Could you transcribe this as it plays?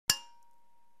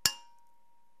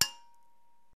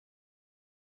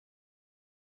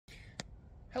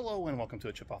Hello and welcome to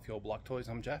a Chip Off the Old Block Toys.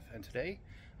 I'm Jeff, and today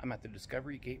I'm at the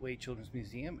Discovery Gateway Children's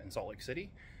Museum in Salt Lake City,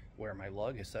 where my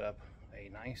lug has set up a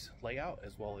nice layout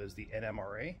as well as the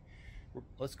NMRA.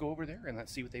 Let's go over there and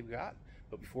let's see what they've got.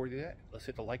 But before we do that, let's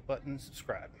hit the like button and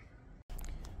subscribe.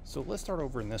 So let's start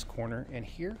over in this corner, and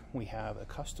here we have a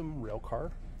custom rail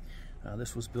car.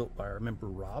 This was built by our member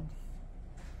Rob,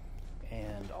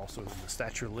 and also the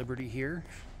Statue of Liberty here.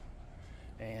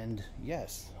 And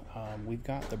yes, we've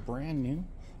got the brand new,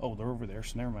 oh, they're over there,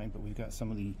 so never mind, but we've got some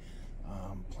of the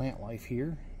plant life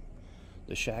here.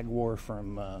 The Shagwar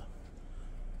from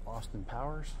Austin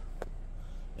Powers.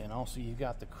 And also you've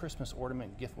got the Christmas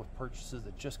ornament gift with purchases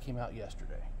that just came out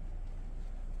yesterday.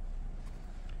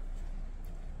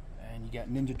 And you got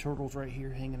Ninja Turtles right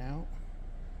here hanging out.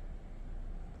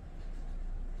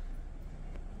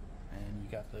 And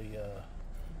you got the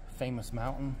Famous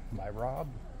Mountain by Rob.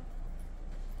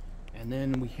 And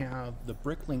then we have the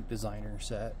Bricklink designer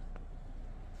set,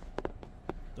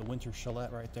 the Winter Chalet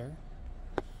right there.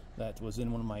 That was in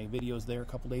one of my videos there a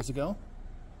couple days ago.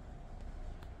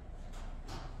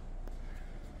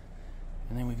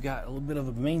 And then we've got a little bit of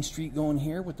a main street going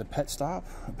here with the pet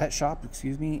shop,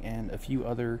 excuse me, and a few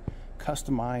other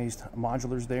customized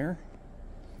modulars there.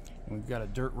 And we've got a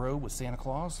dirt road with Santa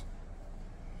Claus,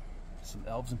 some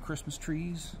elves and Christmas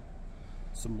trees,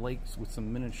 some lakes with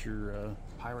some miniature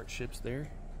pirate ships there,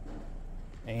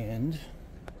 and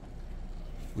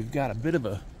we've got a bit of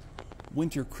a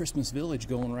winter Christmas village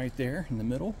going right there in the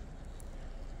middle,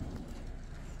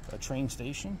 a train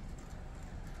station,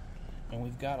 and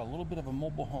we've got a little bit of a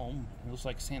mobile home. It looks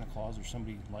like Santa Claus or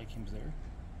somebody like him's there.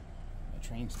 A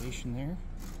train station there.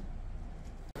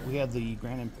 We have the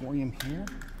Grand Emporium here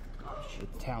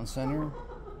at the town center,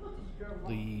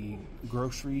 the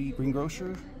grocery, green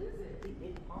grocer,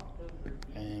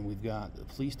 and we've got the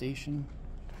police station.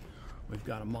 We've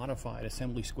got a modified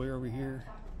assembly square over here,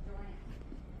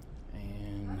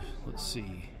 and let's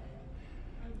see,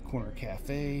 corner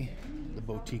cafe, the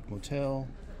boutique motel,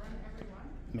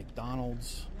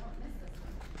 McDonald's,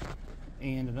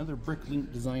 and another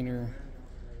Bricklink designer.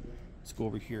 Let's go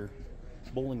over here,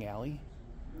 bowling alley.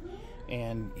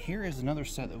 And here is another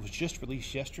set that was just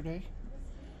released yesterday,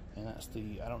 and that's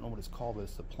the, I don't know what it's called, but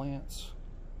it's the plants.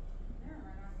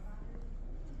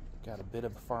 Got a bit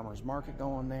of a farmer's market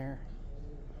going there.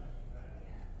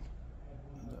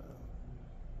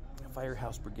 The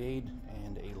Firehouse Brigade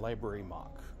and a library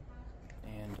mock.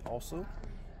 And also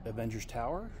Avengers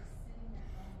Tower,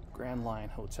 Grand Line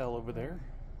Hotel over there.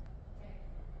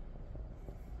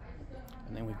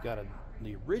 And then we've got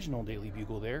the original Daily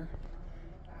Bugle there,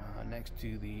 next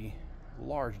to the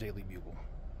large Daily Bugle.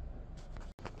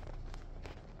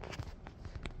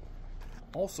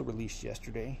 Also released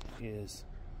yesterday is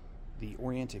the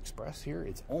Orient Express here.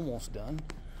 It's almost done,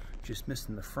 just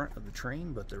missing the front of the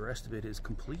train, but the rest of it is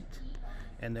complete,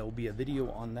 and there will be a video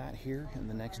on that here in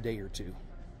the next day or two.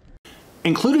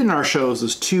 Included in our shows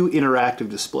is 2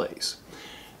 interactive displays.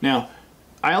 Now,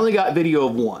 I only got video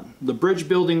of one. The bridge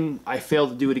building, I failed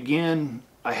to do it again.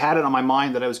 I had it on my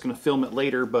mind that I was going to film it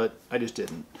later, but I just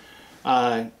didn't.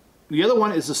 The other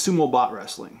one is the sumo bot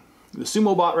wrestling. The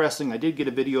sumo bot wrestling, I did get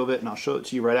a video of it, and I'll show it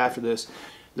to you right after this.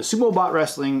 The sumo bot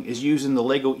wrestling is using the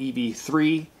Lego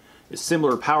EV3. It's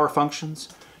similar power functions.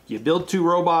 You build 2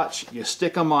 robots, you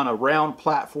stick them on a round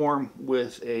platform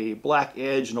with a black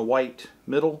edge and a white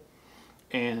middle,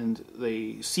 and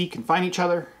they seek and find each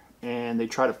other, and they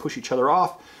try to push each other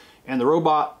off, and the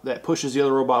robot that pushes the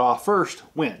other robot off first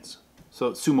wins. So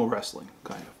it's sumo wrestling,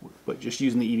 kind of, but just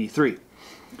using the EV3.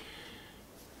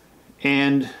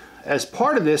 And as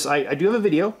part of this, I do have a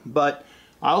video, but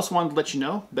I also wanted to let you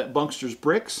know that Bunkster's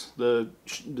Bricks, the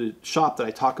shop that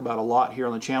I talk about a lot here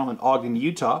on the channel in Ogden,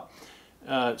 Utah,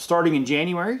 starting in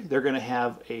January, they're going to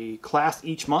have a class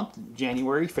each month,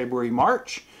 January, February,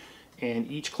 March,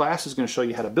 and each class is going to show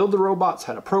you how to build the robots,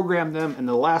 how to program them, and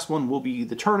the last one will be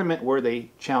the tournament where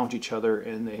they challenge each other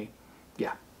and they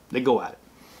go at it.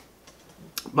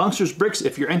 Bunkster's Bricks,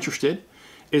 if you're interested,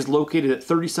 is located at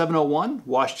 3701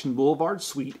 Washington Boulevard,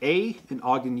 Suite A in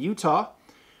Ogden, Utah.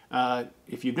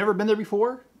 If you've never been there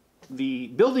before, the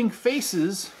building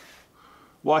faces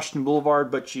Washington Boulevard,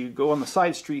 but you go on the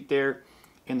side street there,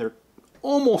 and they're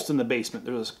almost in the basement.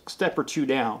 There's a step or 2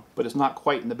 down, but it's not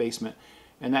quite in the basement,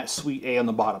 and that's Suite A on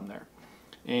the bottom there.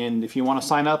 And if you want to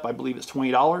sign up, I believe it's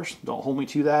 $20. Don't hold me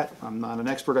to that. I'm not an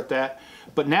expert at that.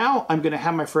 But now I'm going to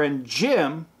have my friend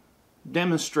Jim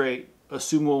demonstrate a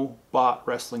sumo bot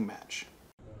wrestling match.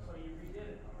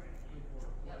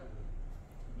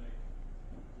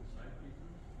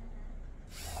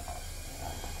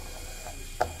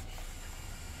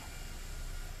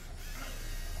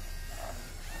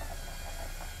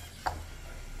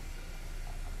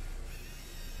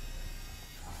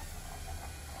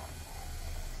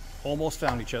 Almost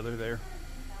found each other there.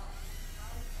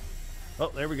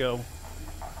 Oh, there we go.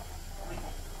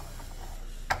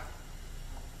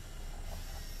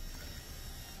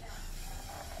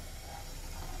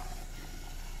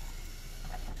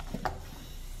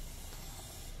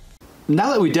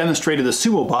 Now that we demonstrated the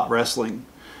sumo bot wrestling,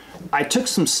 I took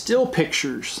some still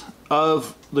pictures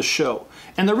of the show.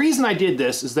 And the reason I did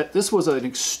this is that this was an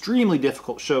extremely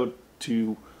difficult show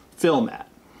to film at.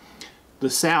 The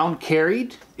sound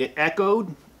carried, it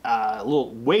echoed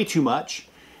way too much,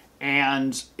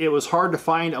 and it was hard to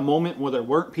find a moment where there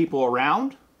weren't people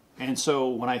around. And so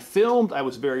when I filmed, I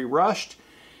was very rushed.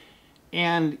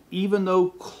 And even though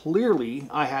clearly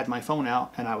I had my phone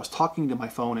out and I was talking to my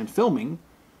phone and filming,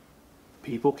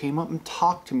 people came up and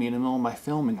talked to me in the middle of my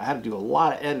filming. I had to do a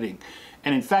lot of editing.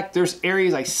 And in fact, there's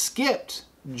areas I skipped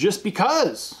just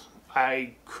because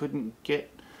I couldn't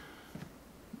get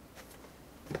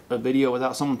a video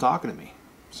without someone talking to me.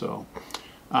 So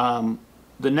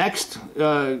the next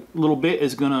little bit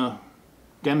is gonna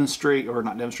demonstrate, or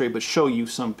not demonstrate, but show you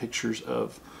some pictures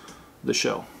of the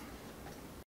show.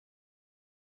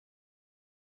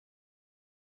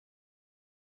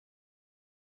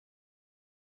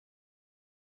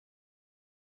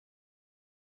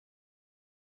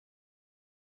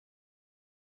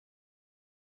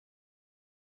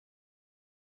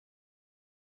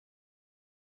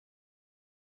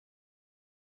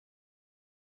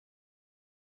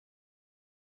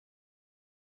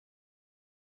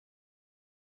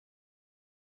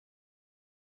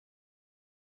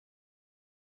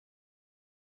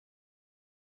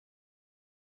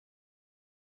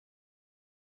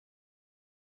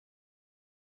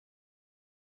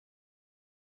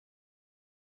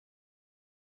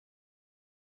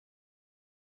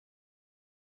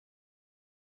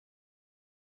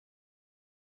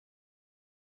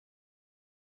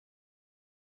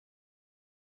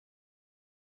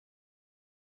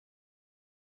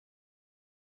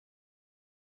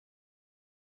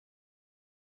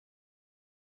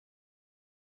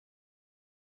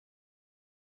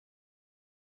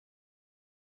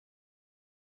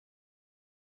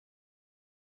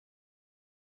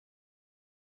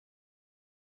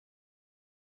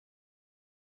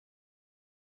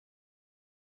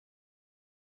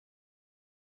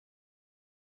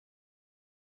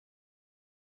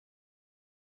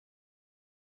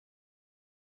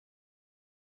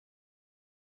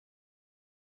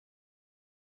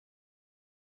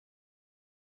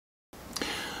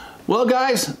 Well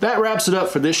guys, that wraps it up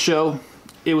for this show.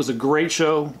 It was a great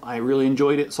show. I really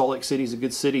enjoyed it. Salt Lake City is a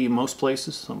good city in most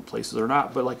places. Some places are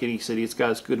not, but like any city, it's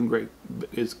got its good and great.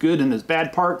 It's good and its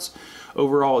bad parts.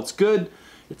 Overall, it's good.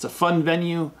 It's a fun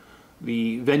venue.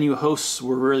 The venue hosts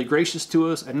were really gracious to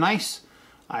us and nice.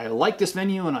 I like this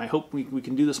venue, and I hope we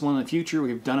can do this one in the future.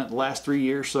 We've done it the last 3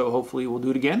 years, so hopefully we'll do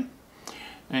it again.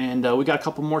 And we got a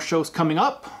couple more shows coming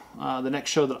up. The next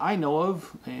show that I know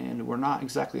of, and we're not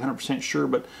exactly 100% sure,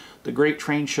 but the Great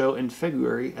Train Show in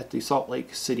February at the Salt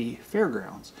Lake City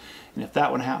Fairgrounds. And if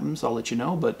that one happens, I'll let you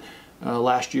know. But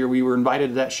last year we were invited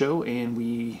to that show, and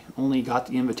we only got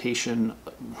the invitation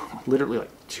literally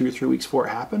like 2 or 3 weeks before it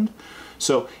happened.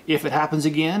 So if it happens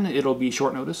again, it'll be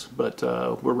short notice, but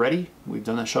we're ready. We've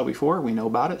done that show before. We know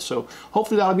about it. So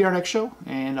hopefully that'll be our next show,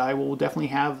 and I will definitely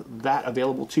have that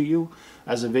available to you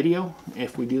as a video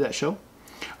if we do that show.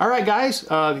 All right, guys,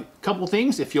 a couple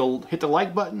things. If you'll hit the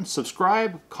like button,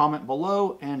 subscribe, comment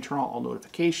below, and turn on all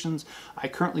notifications. I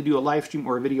currently do a live stream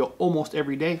or a video almost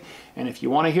every day, and if you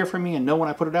want to hear from me and know when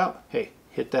I put it out, hey,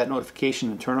 hit that notification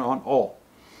and turn it on all.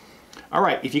 All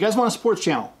right, if you guys want to support the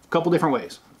channel, a couple different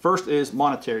ways. First is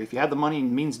monetary. If you have the money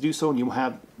and means to do so, and you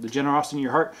have the generosity in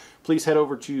your heart, please head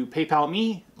over to PayPal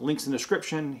me, links in the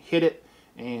description, hit it,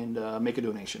 and make a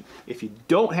donation. If you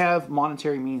don't have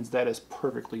monetary means, that is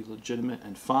perfectly legitimate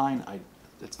and fine.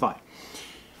 It's fine.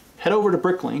 Head over to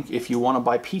Bricklink if you want to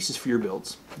buy pieces for your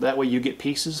builds. That way you get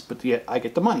pieces, but yet I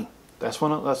get the money. That's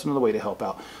another way to help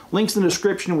out. Links in the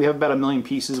description. We have about 1 million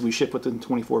pieces. We ship within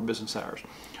 24 business hours.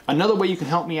 Another way you can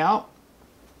help me out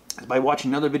is by watching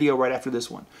another video right after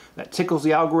this one. That tickles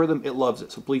the algorithm. It loves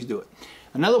it, so please do it.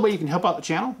 Another way you can help out the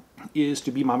channel is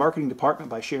to be my marketing department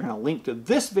by sharing a link to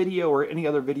this video or any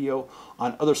other video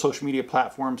on other social media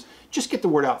platforms. Just get the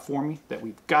word out for me that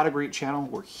we've got a great channel.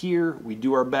 We're here, we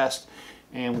do our best,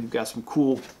 and we've got some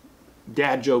cool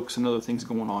dad jokes and other things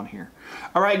going on here.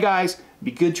 All right, guys,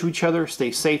 be good to each other,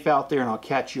 stay safe out there, and I'll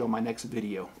catch you on my next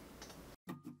video.